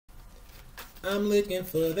I'm looking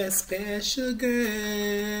for that special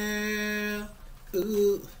girl.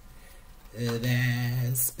 Ooh,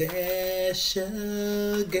 that special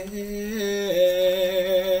girl.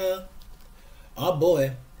 Oh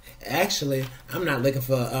boy. Actually, I'm not looking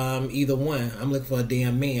for either one. I'm looking for a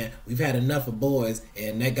damn man. We've had enough of boys,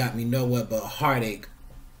 and that got me nowhere but heartache.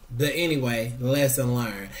 But anyway, lesson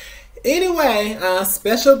learned. Anyway,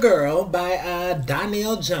 Special Girl by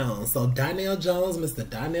Donnell Jones. So Donnell Jones, Mr.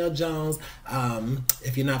 Donnell Jones.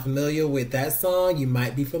 If you're not familiar with that song, you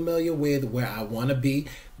might be familiar with Where I Wanna Be.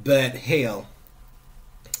 But hell,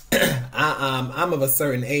 I'm of a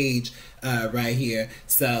certain age right here.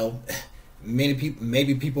 So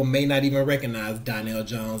maybe people may not even recognize Donnell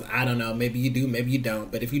Jones. I don't know. Maybe you do, maybe you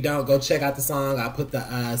don't. But if you don't, go check out the song. I'll put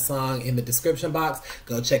the song in the description box.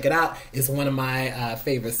 Go check it out. It's one of my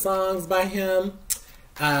favorite songs by him.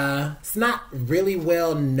 It's not really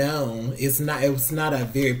well known. It's not a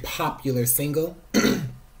very popular single.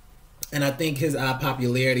 And I think his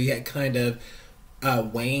popularity had kind of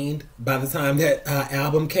waned by the time that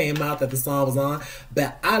album came out that the song was on.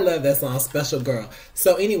 But I love that song, Special Girl.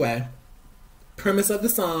 So anyway, premise of the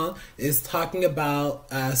song is talking about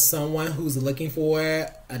someone who's looking for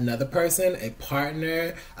another person, a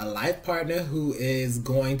partner, a life partner who is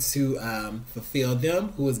going to fulfill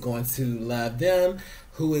them, who is going to love them,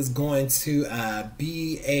 who is going to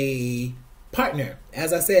be a partner,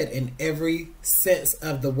 as I said, in every sense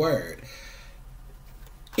of the word.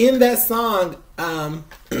 In that song,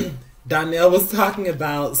 Donnell was talking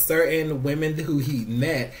about certain women who he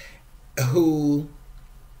met who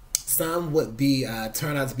some would be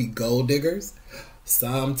turn out to be gold diggers.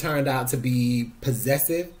 Some turned out to be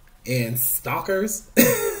possessive and stalkers,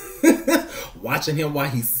 watching him while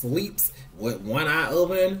he sleeps with one eye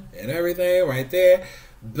open and everything right there.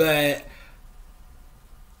 But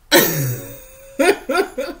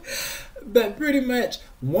but pretty much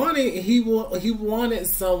he wanted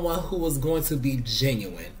someone who was going to be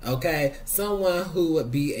genuine, okay? Someone who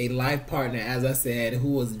would be a life partner, as I said,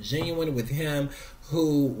 who was genuine with him,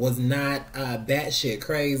 who was not batshit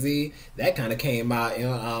crazy. That kind of came out in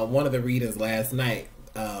one of the readings last night.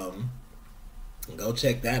 Go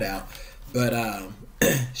check that out. But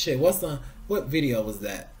shit, what video was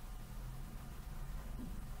that?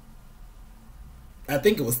 I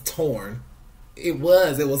think it was Torn. It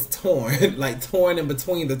was Torn, like torn in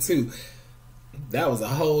between the two. That was a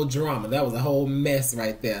whole drama. That was a whole mess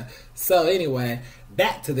right there. So anyway,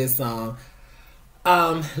 back to this song.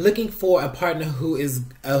 Looking for a partner who is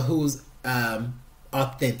who's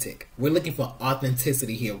authentic. We're looking for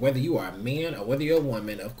authenticity here. Whether you are a man or whether you're a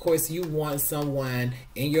woman, of course you want someone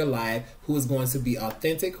in your life who is going to be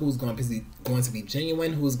authentic, who's going to be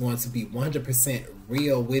genuine, who's going to be 100%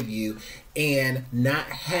 real with you, and not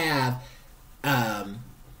have an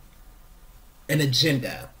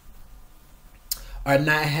agenda or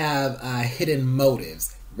not have hidden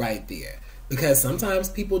motives right there. Because sometimes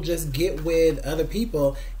people just get with other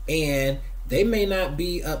people and they may not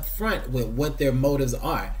be upfront with what their motives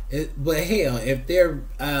are. But hell, if they're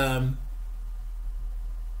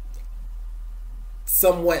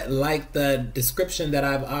somewhat like the description that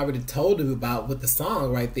I've already told you about with the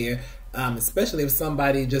song right there, especially if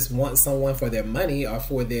somebody just wants someone for their money or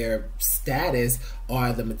for their status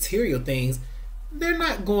or the material things, they're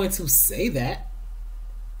not going to say that.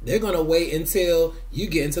 They're going to wait until you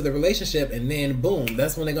get into the relationship, and then boom,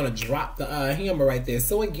 that's when they're going to drop the hammer right there.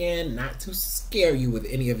 So again, not to scare you with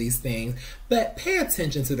any of these things, but pay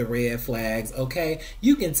attention to the red flags, okay?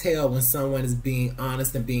 You can tell when someone is being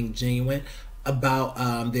honest and being genuine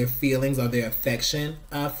about their feelings or their affection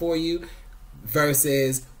for you,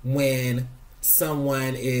 versus when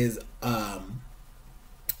someone is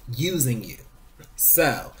using you.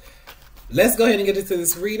 So let's go ahead and get into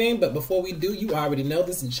this reading. But before we do, you already know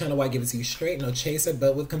this is the channel where I give it to you straight, no chaser,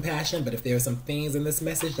 but with compassion. But if there are some things in this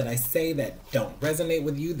message that I say that don't resonate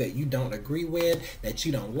with you, that you don't agree with, that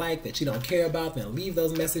you don't like, that you don't care about, then leave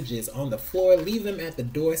those messages on the floor. Leave them at the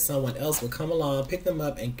door. Someone else will come along, pick them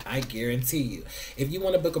up, and I guarantee you, if you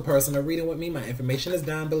want to book a personal reading with me, my information is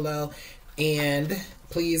down below. And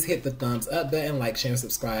please hit the thumbs up button, like, share, and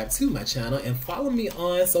subscribe to my channel, and follow me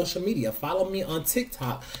on social media. Follow me on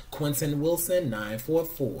TikTok, Quentin Wilson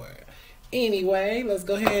 944. Anyway, let's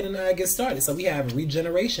go ahead and get started. So we have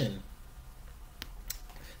regeneration.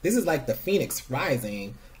 This is like the Phoenix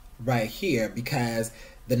Rising right here, because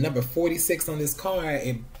the number 46 on this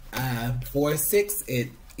card, 46, it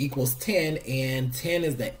equals 10, and 10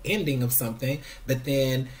 is the ending of something, but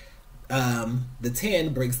then the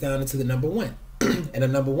 10 breaks down into the number 1. And the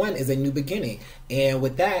number 1 is a new beginning. And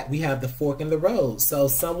with that, we have the fork in the road. So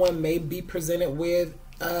someone may be presented with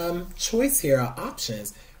choice here, or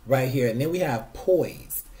options right here. And then we have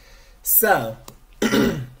poised. So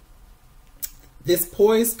this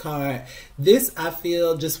poised card, this I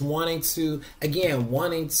feel just wanting to, again,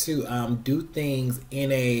 wanting to do things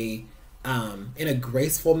in a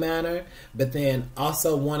graceful manner, but then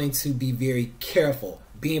also wanting to be very careful,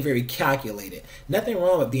 being very calculated. Nothing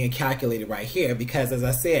wrong with being calculated right here, because as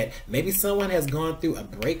I said, maybe someone has gone through a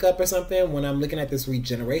breakup or something when I'm looking at this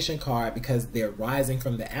regeneration card, because they're rising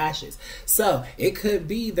from the ashes. So it could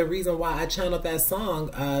be the reason why I channeled that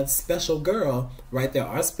song, Special Girl, right there,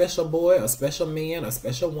 or Special Boy, or Special Man, or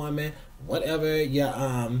Special Woman, whatever your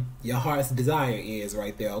heart's desire is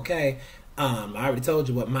right there, okay? I already told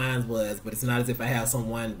you what mine was, but it's not as if I have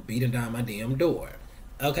someone beating down my damn door.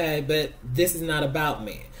 Okay, but this is not about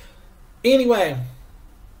me. Anyway,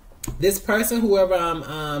 this person, whoever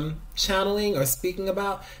I'm channeling or speaking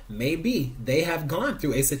about, maybe they have gone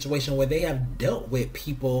through a situation where they have dealt with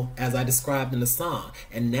people as I described in the song,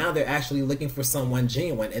 and now they're actually looking for someone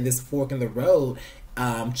genuine. And this fork in the road,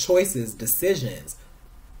 choices, decisions,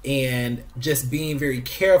 and just being very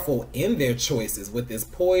careful in their choices with this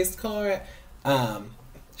poised card.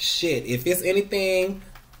 Shit, if it's anything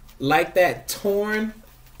like that torn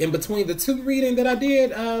in between the two reading that I did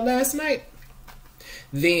last night,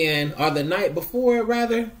 then, or the night before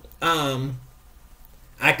rather, I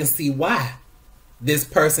can see why this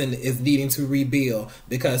person is needing to rebuild,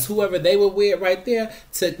 because whoever they were with right there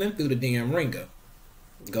took them through the damn ringer.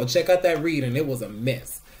 Go check out that reading, it was a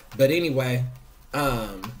mess. But anyway,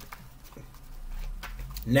 now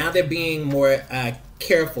they're being more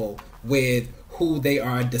careful with who they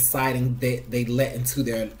are deciding that they let into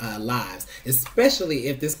their lives, especially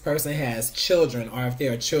if this person has children or if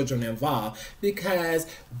there are children involved, because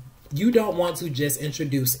you don't want to just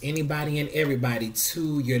introduce anybody and everybody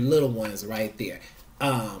to your little ones right there.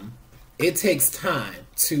 It takes time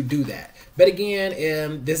to do that. But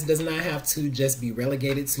again, this does not have to just be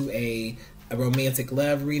relegated to a romantic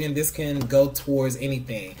love reading. This can go towards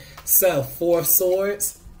anything. So, Four of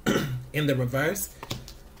Swords in the reverse.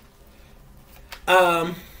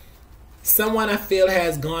 Someone I feel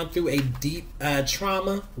has gone through a deep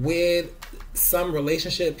trauma with some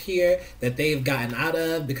relationship here that they've gotten out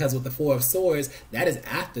of, because with the Four of Swords, that is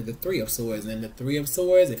after the Three of Swords. And the Three of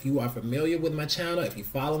Swords, if you are familiar with my channel, if you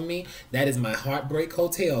follow me, that is my Heartbreak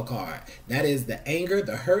Hotel card. That is the anger,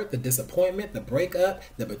 the hurt, the disappointment, the breakup,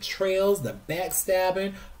 the betrayals, the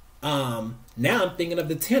backstabbing. Now I'm thinking of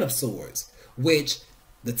the Ten of Swords, which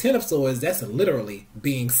the Ten of Swords, that's literally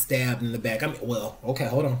being stabbed in the back. I mean, well, okay,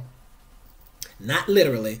 hold on. Not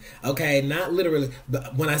literally, okay? Not literally.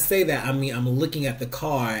 But when I say that, I mean I'm looking at the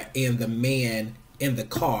card, and the man in the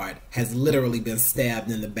card has literally been stabbed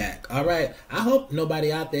in the back. All right? I hope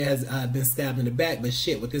nobody out there has been stabbed in the back, but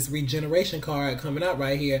shit, with this regeneration card coming out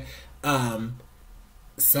right here,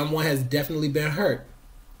 someone has definitely been hurt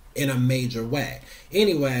in a major way.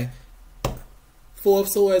 Anyway, Four of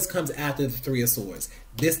Swords comes after the Three of Swords.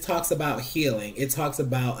 This talks about healing. It talks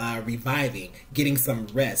about reviving, getting some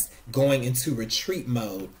rest, going into retreat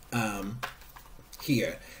mode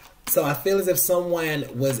here. So I feel as if someone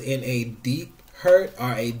was in a deep hurt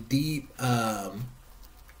or a deep,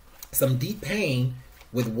 some deep pain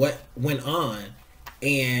with what went on,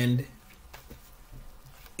 and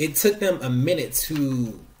it took them a minute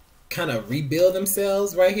to kind of rebuild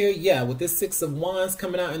themselves right here. Yeah, with this Six of Wands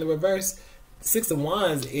coming out in the reverse, Six of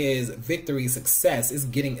Wands is victory, success. It's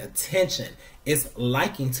getting attention. It's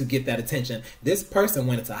liking to get that attention. This person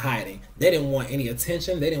went into hiding. They didn't want any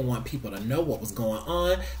attention. They didn't want people to know what was going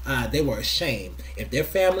on. They were ashamed. If their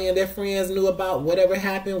family and their friends knew about whatever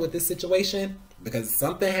happened with this situation, because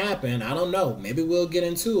something happened, I don't know. Maybe we'll get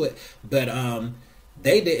into it. But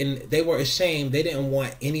they were ashamed. They didn't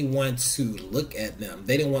want anyone to look at them.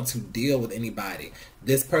 They didn't want to deal with anybody.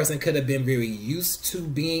 This person could have been very used to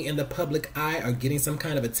being in the public eye or getting some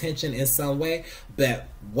kind of attention in some way, but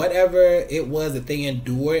whatever it was that they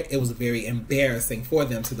endured, it was very embarrassing for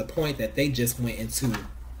them, to the point that they just went into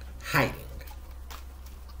hiding.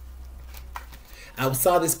 I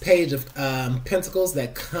saw this page of Pentacles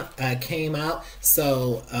that came out.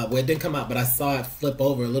 So, well, it didn't come out, but I saw it flip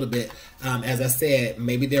over a little bit. As I said,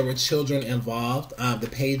 maybe there were children involved. The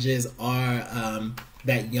pages are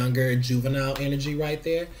that younger juvenile energy right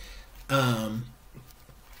there.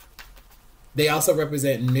 They also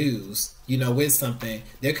represent news, you know, with something.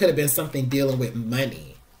 There could have been something dealing with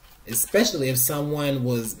money, especially if someone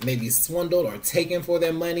was maybe swindled or taken for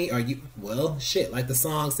their money, or well, shit, like the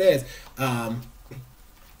song says,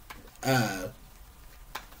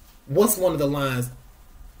 what's one of the lines?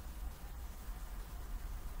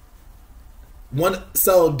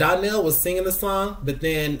 So Donnell was singing the song, but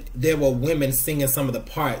then there were women singing some of the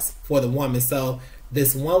parts for the woman. So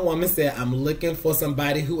this one woman said, I'm looking for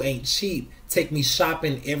somebody who ain't cheap. Take me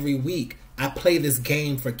shopping every week. I play this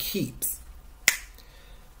game for keeps.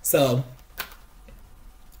 So,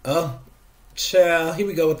 oh, child, here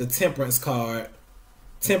we go with the temperance card.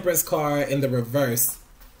 Temperance card in the reverse.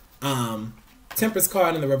 Temperance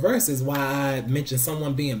card in the reverse is why I mentioned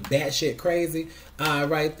someone being batshit crazy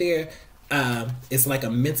right there. It's like a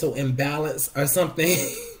mental imbalance or something.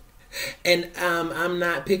 And I'm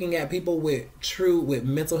not picking at people with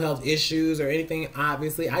mental health issues or anything.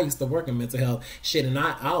 Obviously, I used to work in mental health shit, and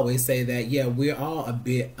I always say that, yeah, we're all a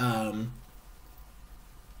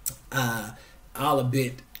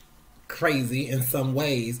bit crazy in some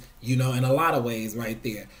ways, you know, in a lot of ways right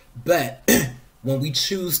there. But when we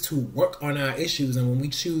choose to work on our issues and when we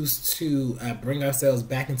choose to bring ourselves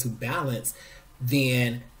back into balance,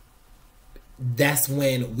 then that's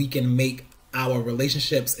when we can make our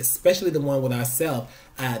relationships, especially the one with ourselves,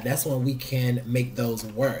 that's when we can make those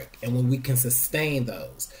work and when we can sustain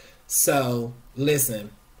those. So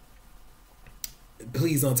listen,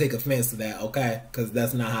 please don't take offense to that, okay? Because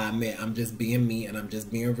that's not how I meant. I'm just being me and I'm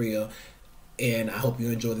just being real, and I hope you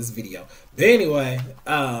enjoy this video. But anyway,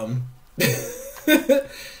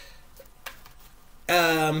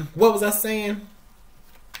 what was I saying?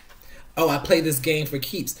 Oh, I play this game for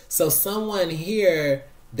keeps. So someone here,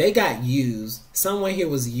 they got used. Someone here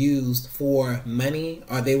was used for money,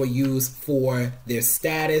 or they were used for their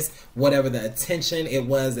status, whatever the attention it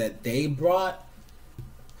was that they brought.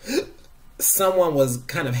 Someone was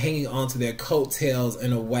kind of hanging on to their coattails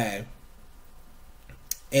in a way.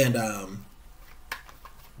 And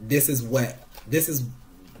this is what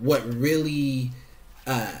really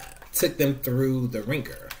took them through the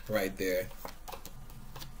ringer right there.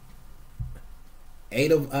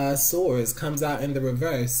 8 of Swords comes out in the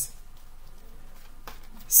reverse.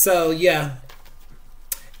 So yeah,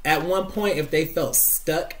 at one point, if they felt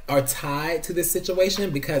stuck or tied to this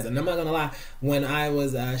situation, because, and I'm not gonna lie, when I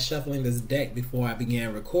was shuffling this deck before I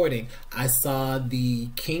began recording, I saw the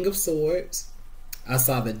King of Swords, I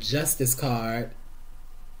saw the Justice card,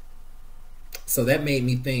 so that made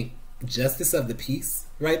me think Justice of the Peace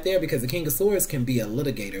right there, because the King of Swords can be a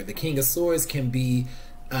litigator, the King of Swords can be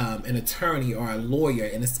an attorney or a lawyer,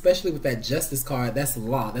 and especially with that Justice card, that's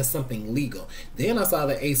law, that's something legal. Then I saw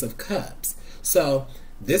the Ace of Cups. So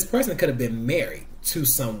this person could have been married to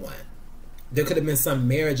someone. There could have been some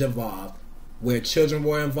marriage involved where children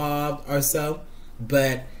were involved or so.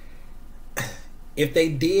 But if they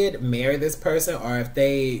did marry this person, or if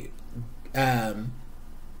they enter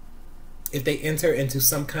into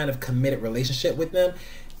some kind of committed relationship with them,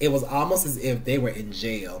 it was almost as if they were in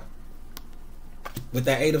jail. With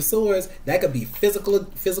that 8 of Swords, that could be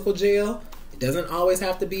physical jail. It doesn't always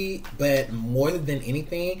have to be, but more than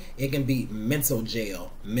anything, it can be mental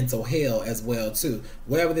jail, mental hell as well too.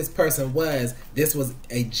 Wherever this person was, this was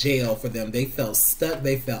a jail for them. They felt stuck,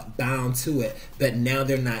 they felt bound to it, but now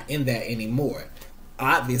they're not in that anymore.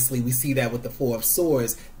 Obviously, we see that with the 4 of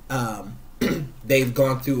Swords. They've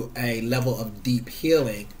gone through a level of deep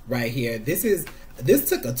healing right here. This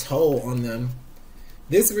took a toll on them.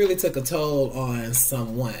 This really took a toll on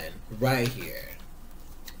someone right here.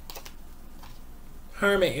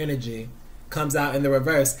 Hermit energy comes out in the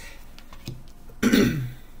reverse.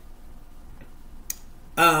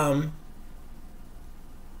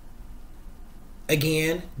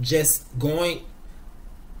 Again, just going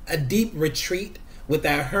a deep retreat with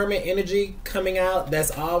that Hermit energy coming out.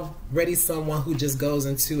 That's already someone who just goes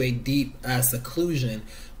into a deep seclusion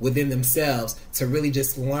within themselves to really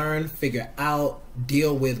just learn, figure out,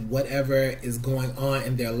 deal with whatever is going on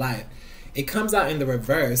in their life. It comes out in the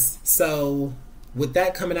reverse. So with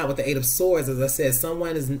that coming out with the 8 of Swords, as I said,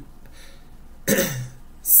 someone is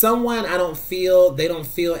someone they don't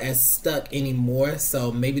feel as stuck anymore.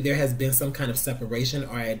 So maybe there has been some kind of separation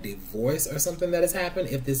or a divorce or something that has happened,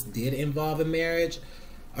 if this did involve a marriage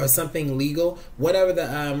or something legal, whatever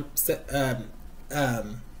the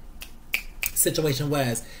situation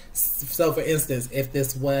was. So for instance, if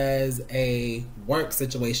this was a work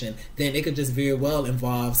situation, then it could just very well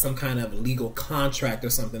involve some kind of legal contract or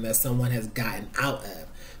something that someone has gotten out of.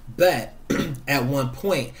 But at one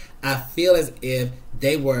point, I feel as if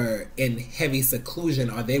they were in heavy seclusion,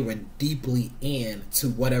 or they were deeply into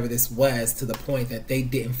whatever this was, to the point that they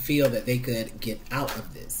didn't feel that they could get out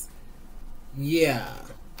of this. Yeah.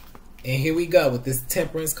 And here we go with this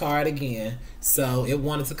Temperance card again. So it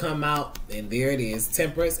wanted to come out, and there it is.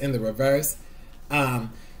 Temperance in the reverse.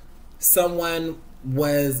 Someone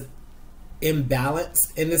was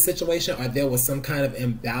imbalanced in this situation, or there was some kind of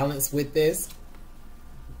imbalance with this.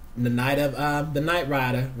 The Knight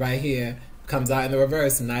Rider right here comes out in the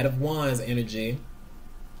reverse, Knight of Wands energy.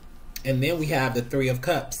 And then we have the Three of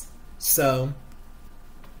Cups. So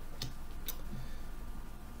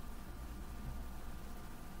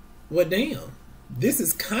well, damn. This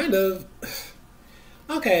is kind of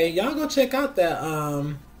okay. Y'all go check out that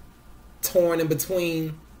torn in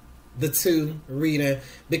between the two reading,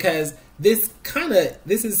 because this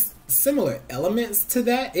is similar elements to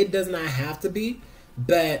that. It does not have to be,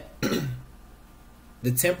 but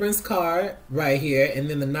the Temperance card right here, and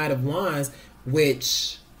then the Knight of Wands,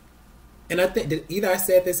 which, and I think either I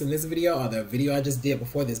said this in this video or the video I just did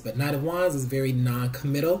before this, but Knight of Wands is very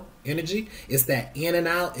non-committal energy. It's that in and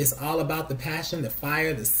out. It's all about the passion, the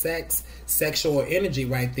fire, the sex, sexual energy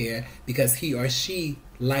right there, because he or she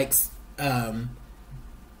likes,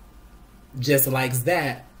 just likes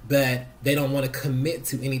that, but they don't want to commit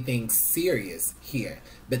to anything serious here.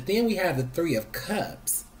 But then we have the Three of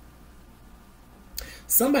Cups.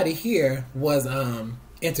 Somebody here was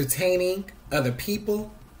entertaining other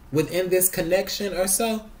people within this connection or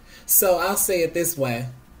so. So I'll say it this way.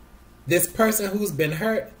 This person who's been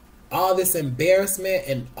hurt, all this embarrassment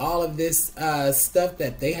and all of this stuff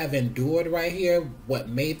that they have endured right here, what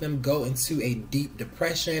made them go into a deep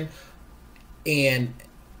depression and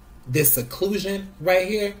this seclusion right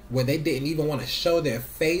here, where they didn't even want to show their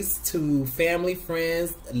face to family,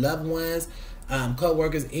 friends, loved ones,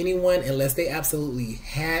 co-workers, anyone, unless they absolutely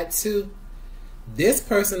had to. This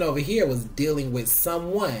person over here was dealing with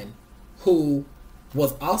someone who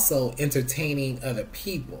was also entertaining other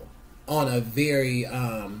people on a very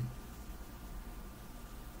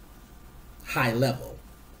high level.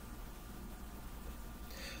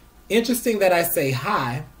 Interesting that I say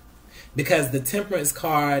high, because the Temperance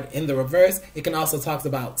card in the reverse, it can also talk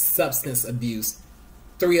about substance abuse.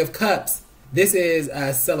 Three of Cups, this is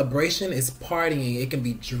a celebration, it's partying, it can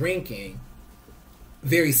be drinking,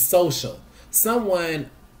 very social. Someone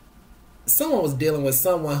was dealing with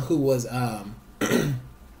someone who was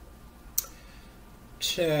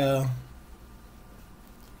chill.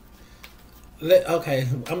 Okay,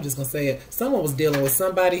 I'm just gonna say it. Someone was dealing with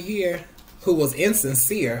somebody here who was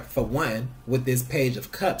insincere, for one, with this Page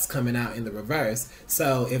of Cups coming out in the reverse.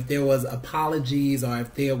 So if there was apologies, or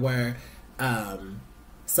if there were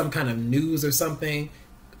some kind of news or something,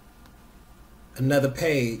 another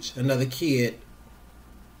page, another kid,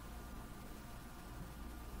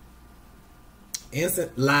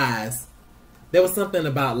 instant lies. There was something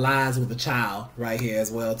about lies with a child right here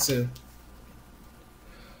as well too.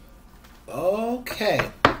 Okay,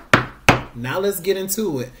 now let's get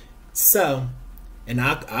into it. So, and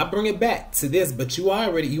I'll bring it back to this, but you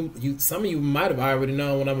already, some of you might have already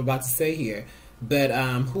known what I'm about to say here. But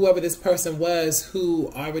whoever this person was who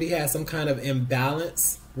already had some kind of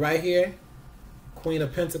imbalance right here, Queen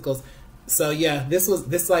of Pentacles. So yeah,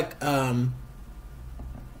 this like a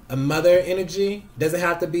mother energy. Doesn't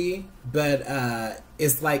have to be, but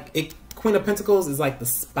it's like Queen of Pentacles is like the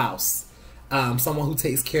spouse, someone who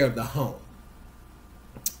takes care of the home.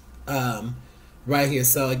 Right here.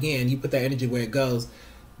 So again, you put that energy where it goes.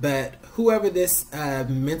 But whoever this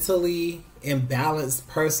mentally imbalanced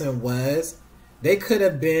person was, they could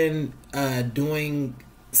have been doing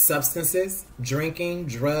substances, drinking,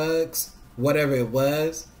 drugs, whatever it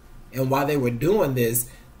was. And while they were doing this,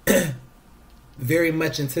 very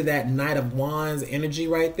much into that Knight of Wands energy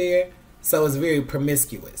right there. So it's very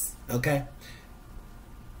promiscuous. Okay.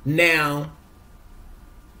 Now,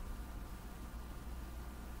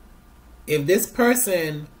 if this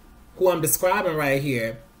person who I'm describing right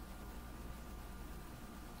here,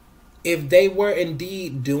 if they were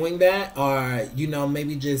indeed doing that, or, you know,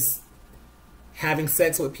 maybe just having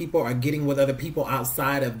sex with people or getting with other people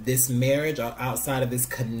outside of this marriage or outside of this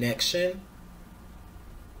connection,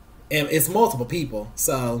 and it's multiple people,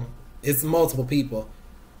 so it's multiple people.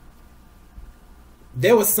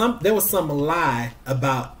 There was some lie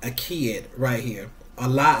about a kid right here, a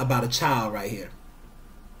lie about a child right here.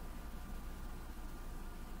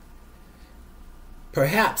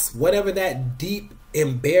 Perhaps whatever that deep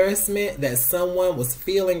embarrassment that someone was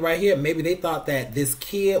feeling right here, maybe they thought that this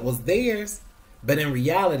kid was theirs, but in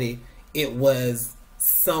reality, it was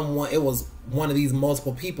one of these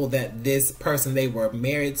multiple people that this person they were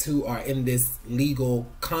married to or in this legal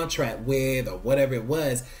contract with, or whatever it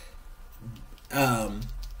was.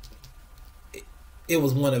 It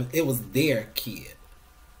was their kid.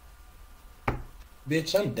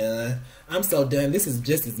 Bitch, I'm done. I'm so done. This is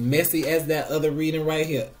just as messy as that other reading right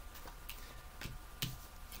here.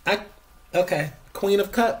 Okay, Queen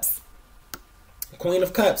of Cups. Queen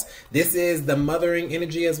of Cups. This is the mothering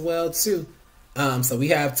energy as well too. So we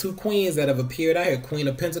have two queens that have appeared out here. Queen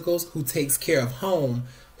of Pentacles, who takes care of home,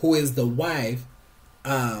 who is the wife.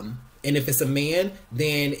 And if it's a man,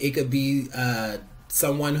 then it could be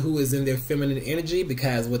someone who is in their feminine energy,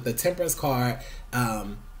 because with the Temperance card,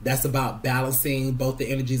 that's about balancing both the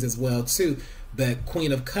energies as well too. But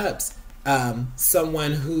Queen of Cups,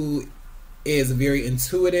 someone who is very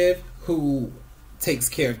intuitive, who takes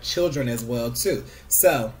care of children as well too.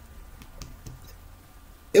 So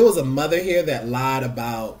it was a mother here that lied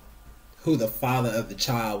about who the father of the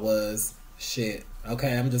child was. Shit.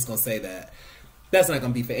 Okay, I'm just gonna say that. That's not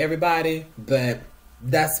gonna be for everybody, but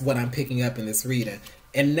that's what I'm picking up in this reading.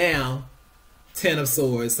 And now, Ten of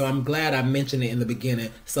Swords. So I'm glad I mentioned it in the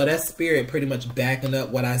beginning. So that spirit pretty much backing up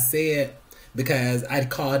what I said, because I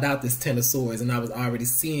called out this Ten of Swords and I was already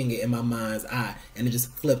seeing it in my mind's eye, and it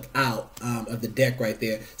just flipped out of the deck right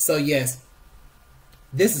there. So yes,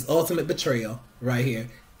 this is ultimate betrayal right here.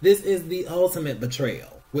 This is the ultimate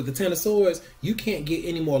betrayal. With the Ten of Swords, you can't get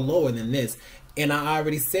any more lower than this. And I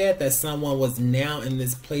already said that someone was now in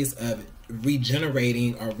this place of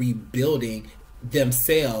regenerating or rebuilding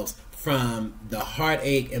themselves from the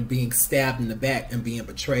heartache and being stabbed in the back and being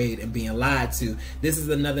betrayed and being lied to. This is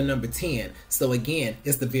another number 10. So again,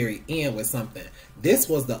 it's the very end with something. This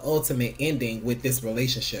was the ultimate ending with this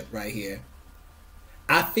relationship right here.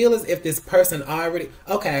 I feel as if this person already,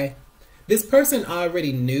 this person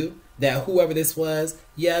already knew that whoever this was,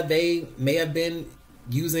 yeah, they may have been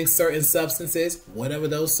using certain substances, whatever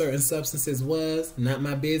those certain substances was, not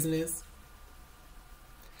my business.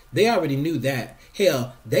 They already knew that.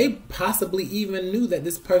 Hell, they possibly even knew that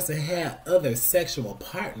this person had other sexual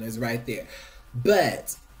partners right there.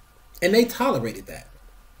 And they tolerated that.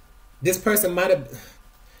 This person might have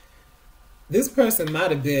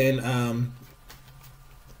been,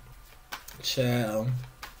 child,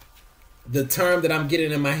 the term that I'm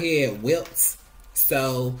getting in my head, whipped.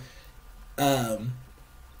 So,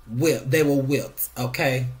 they were whipped,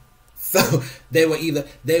 okay? So they were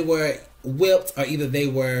whipped, or either they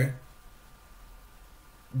were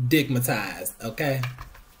digmatized, okay?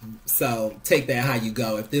 So take that how you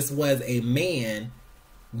go. If this was a man,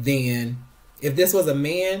 then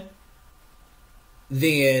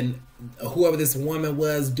whoever this woman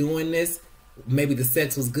was doing this, maybe the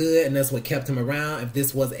sex was good and that's what kept him around. If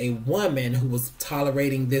this was a woman who was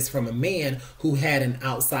tolerating this from a man who had an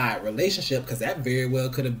outside relationship, because that very well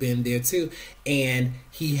could have been there too, and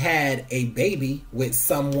he had a baby with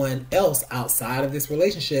someone else outside of this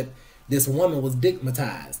relationship, this woman was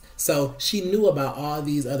stigmatized. So she knew about all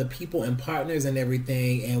these other people and partners and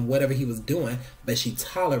everything and whatever he was doing, but she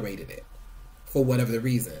tolerated it for whatever the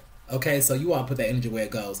reason. Okay, so you all put that energy where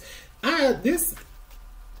it goes. This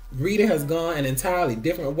reading has gone an entirely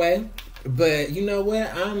different way, but you know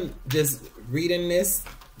what? I'm just reading this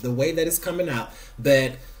the way that it's coming out.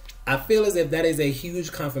 But I feel as if that is a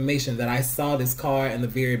huge confirmation that I saw this card in the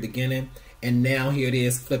very beginning, and now here it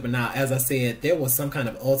is flipping out. As I said, there was some kind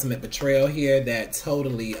of ultimate betrayal here that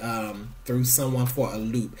totally threw someone for a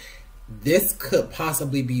loop. This could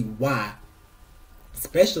possibly be why,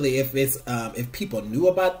 especially if it's if people knew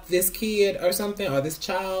about this kid or something, or this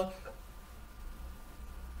child,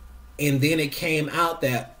 and then it came out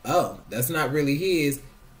that, oh, that's not really his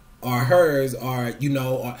or hers, or, you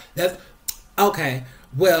know, or that's, okay,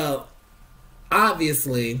 well,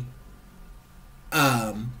 obviously,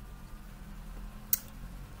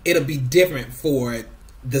 it'll be different for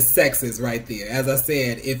the sexes right there. As I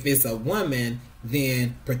said, if it's a woman,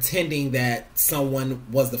 then pretending that someone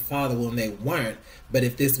was the father when they weren't. But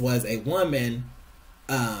if this was a woman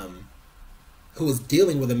who was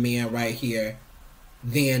dealing with a man right here,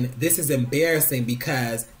 then this is embarrassing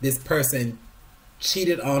because this person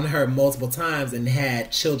cheated on her multiple times and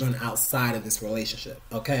had children outside of this relationship.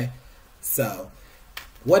 Okay? So,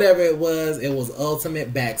 whatever it was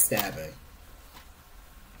ultimate backstabbing.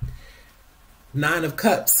 Nine of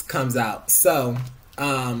Cups comes out. So,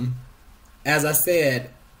 as I said,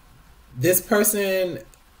 this person,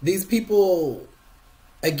 these people,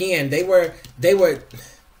 again, they were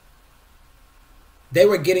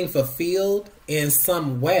getting fulfilled in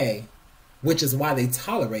some way, which is why they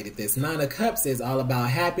tolerated this. Nine of Cups is all about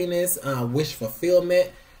happiness, wish fulfillment,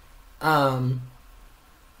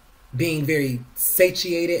 being very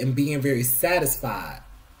satiated and being very satisfied.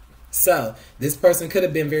 So this person could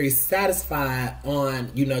have been very satisfied on,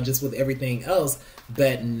 you know, just with everything else,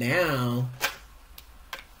 but now,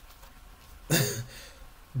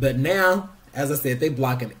 as I said, they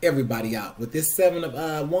blocking everybody out with this Seven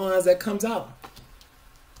of Wands that comes out.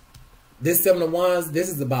 This Seven of Wands, this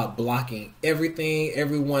is about blocking everything,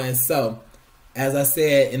 everyone. So, as I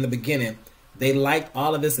said in the beginning, They liked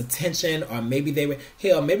all of this attention, or maybe they were,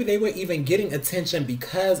 hell, maybe they were even getting attention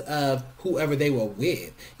because of whoever they were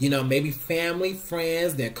with. You know, maybe family,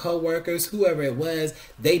 friends, their co-workers, whoever it was,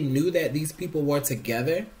 they knew that these people were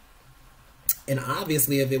together. And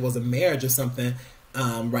obviously, if it was a marriage or something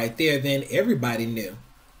right there, then everybody knew.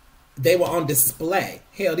 They were on display.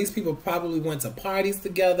 Hell, these people probably went to parties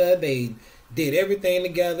together. They did everything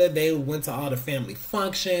together. They went to all the family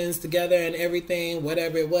functions together and everything,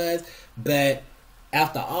 whatever it was. But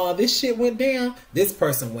after all this shit went down, this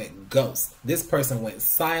person went ghost. This person went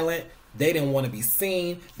silent. They didn't want to be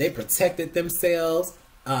seen. They protected themselves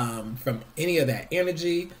from any of that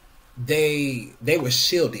energy. They were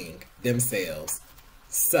shielding themselves.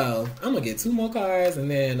 So I'm gonna get 2 more cards,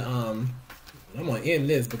 and then I'm gonna end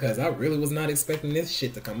this because I really was not expecting this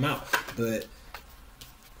shit to come out. But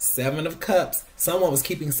 7 of Cups, someone was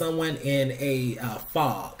keeping someone in a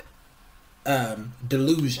fog,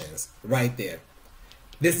 delusions right there.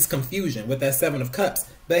 This is confusion with that 7 of Cups.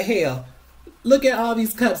 But hell, look at all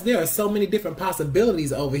these cups. There are so many different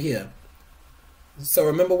possibilities over here. So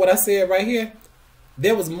remember what I said right here?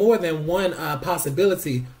 There was more than one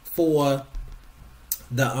possibility for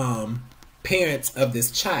the parents of this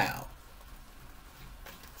child.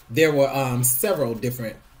 There were several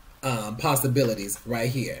different possibilities right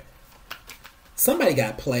here. Somebody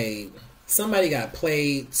got played. Somebody got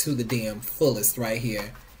played to the damn fullest right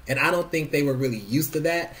here. And I don't think they were really used to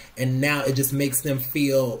that. And now it just makes them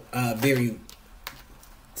feel very...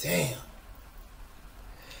 Damn.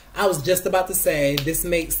 I was just about to say, this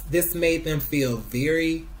made them feel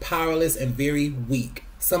very powerless and very weak.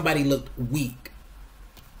 Somebody looked weak.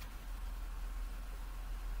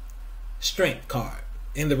 Strength card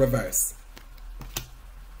in the reverse.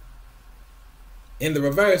 In the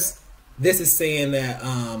reverse, this is saying that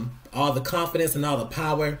all the confidence and all the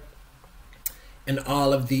power and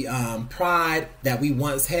all of the pride that we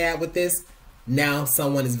once had with this, now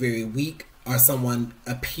someone is very weak, or someone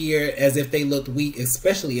appeared as if they looked weak,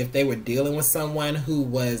 especially if they were dealing with someone who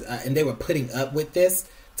was, and they were putting up with this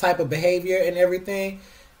type of behavior and everything.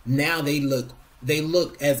 Now they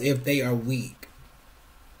look as if they are weak.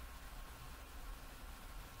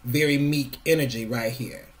 Very meek energy right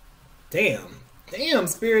here. Damn,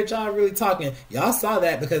 Spirit, y'all really talking. Y'all saw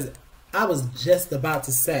that because I was just about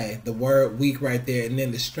to say the word weak right there, and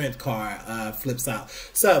then the strength card flips out.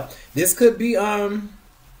 So this could be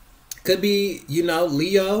you know,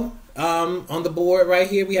 Leo on the board right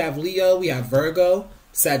here. We have Leo, we have Virgo,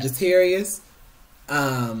 Sagittarius.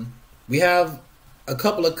 We have a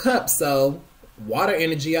couple of cups, so water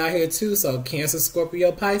energy out here too. So Cancer,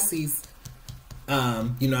 Scorpio, Pisces.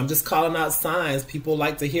 You know, I'm just calling out signs. People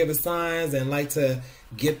like to hear the signs and like to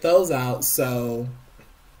get those out. So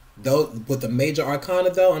those with the major arcana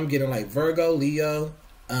though, I'm getting like Virgo, Leo,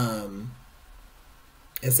 and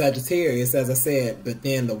Sagittarius, as I said. But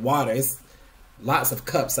then the water, it's lots of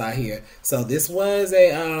cups out here. So this was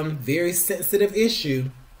a very sensitive issue.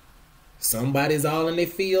 Somebody's all in their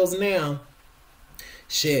feels now.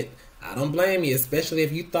 Shit, I don't blame you, especially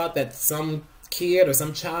if you thought that some kid or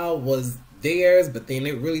some child was theirs, but then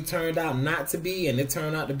it really turned out not to be, and it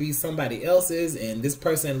turned out to be somebody else's, and this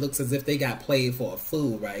person looks as if they got played for a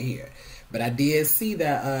fool right here. But I did see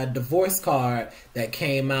that divorce card that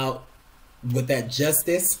came out with that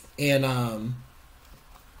Justice, and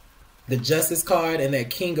the Justice card and that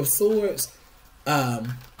King of Swords.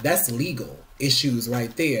 That's legal issues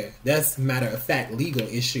right there. That's matter of fact legal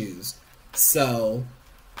issues. So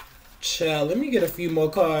child, let me get a few more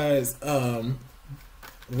cards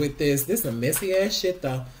with this. This is a messy ass shit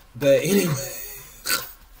though. But anyway,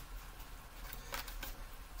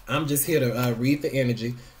 I'm just here to read the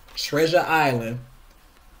energy. Treasure Island.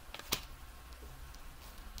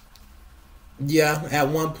 Yeah, at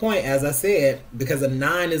one point, as I said, because a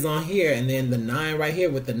 9 is on here, and then the 9 right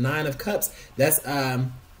here with the 9 of Cups, that's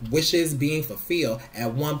wishes being fulfilled.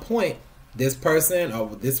 At one point, this person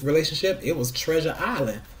or this relationship, it was Treasure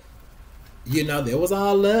Island. You know, there was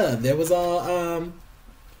all love. There was all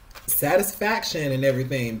satisfaction and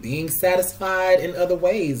everything. Being satisfied in other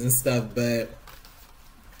ways and stuff. But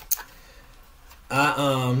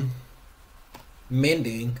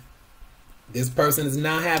mending. This person is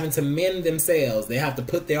now having to mend themselves. They have to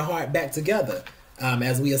put their heart back together,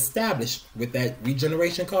 as we established with that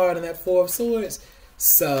regeneration card and that 4 of Swords.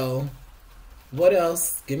 So, what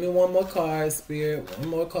else? Give me one more card, Spirit. One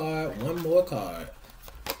more card. One more card.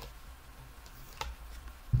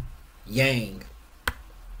 Yang.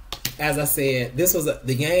 As I said, this was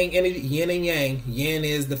the Yang energy, Yin and Yang. Yin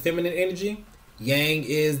is the feminine energy. Yang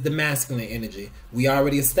is the masculine energy. We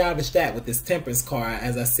already established that with this Temperance card.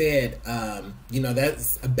 As I said,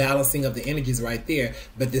 that's a balancing of the energies right there.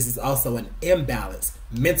 But this is also an imbalance,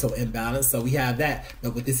 mental imbalance. So we have that.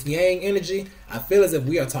 But with this Yang energy, I feel as if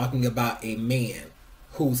we are talking about a man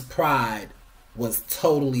whose pride was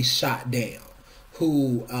totally shot down,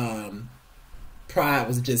 who pride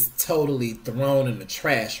was just totally thrown in the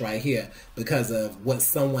trash right here because of what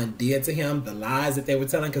someone did to him, the lies that they were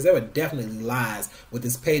telling, because there were definitely lies with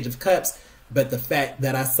this Page of Cups. But the fact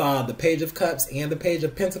that I saw the Page of Cups and the Page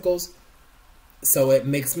of Pentacles, so it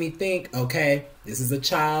makes me think, okay, this is a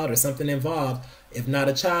child or something involved. If not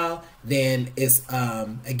a child, then it's,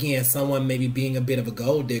 again, someone maybe being a bit of a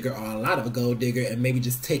gold digger or a lot of a gold digger and maybe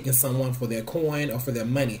just taking someone for their coin or for their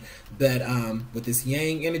money. But with this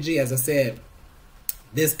Yang energy, as I said,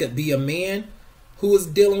 this could be a man who is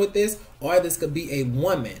dealing with this, or this could be a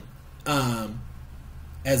woman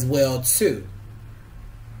as well too.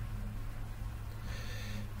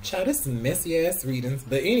 Child, this is messy ass readings.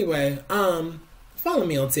 But anyway, follow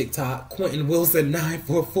me on TikTok, Quentin Wilson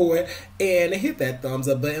 944, and hit that thumbs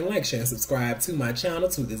up button, like, share, and subscribe to my channel,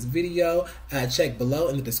 to this video. Check below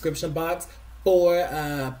in the description box for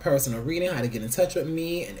personal reading, how to get in touch with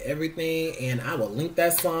me and everything. And I will link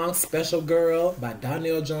that song, Special Girl by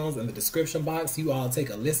Donnell Jones, in the description box. You all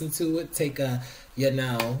take a listen to it, take a,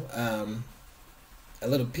 a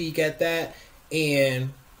little peek at that.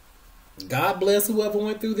 And God bless whoever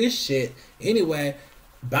went through this shit. Anyway,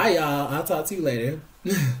 bye y'all. I'll talk to you later.